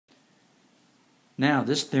Now,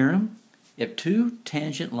 this theorem, if two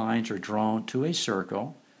tangent lines are drawn to a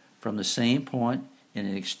circle from the same point in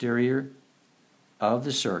the exterior of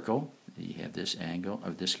the circle, you have this angle,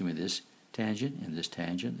 or this give me this tangent and this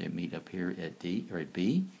tangent, they meet up here at D or at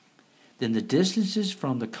B, then the distances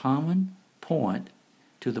from the common point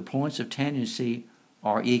to the points of tangency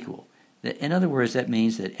are equal. In other words, that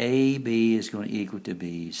means that AB is going to equal to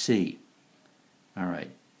BC. All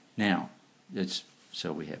right. Now,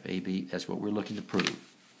 so we have AB. That's what we're looking to prove.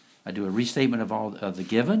 I do a restatement of all of the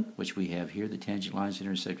given, which we have here, the tangent lines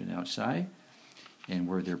intersecting outside, and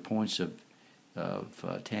where their points of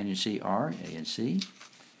tangency are, A and C.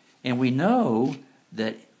 And we know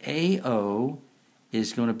that AO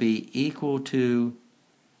is going to be equal to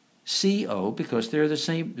CO because they're the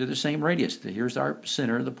same radius. Here's our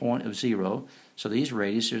center, the point of 0. So these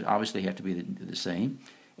radiuses obviously have to be the same.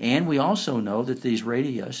 And we also know that these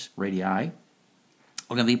radii are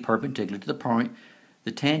going to be perpendicular to the point,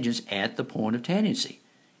 the tangents at the point of tangency,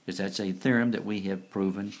 because that's a theorem that we have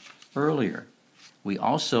proven earlier. We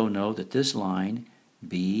also know that this line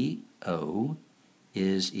BO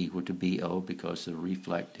is equal to BO because of the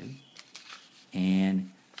reflective.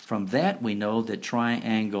 And from that we know that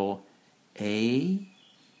triangle ABO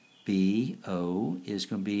is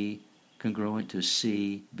going to be congruent to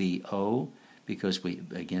CBO because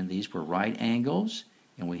again these were right angles,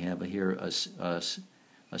 and we have here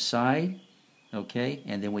a side, okay,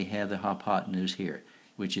 and then we have the hypotenuse here,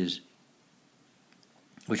 which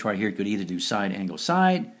right here could either do side angle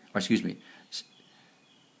side, or excuse me,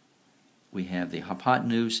 we have the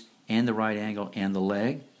hypotenuse and the right angle and the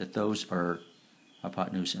leg, that those are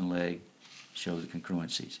hypotenuse and leg show the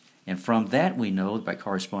congruencies. And from that we know by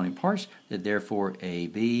corresponding parts that therefore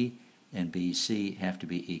AB and BC have to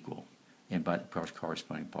be equal and by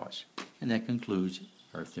corresponding parts. And that concludes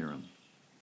our theorem.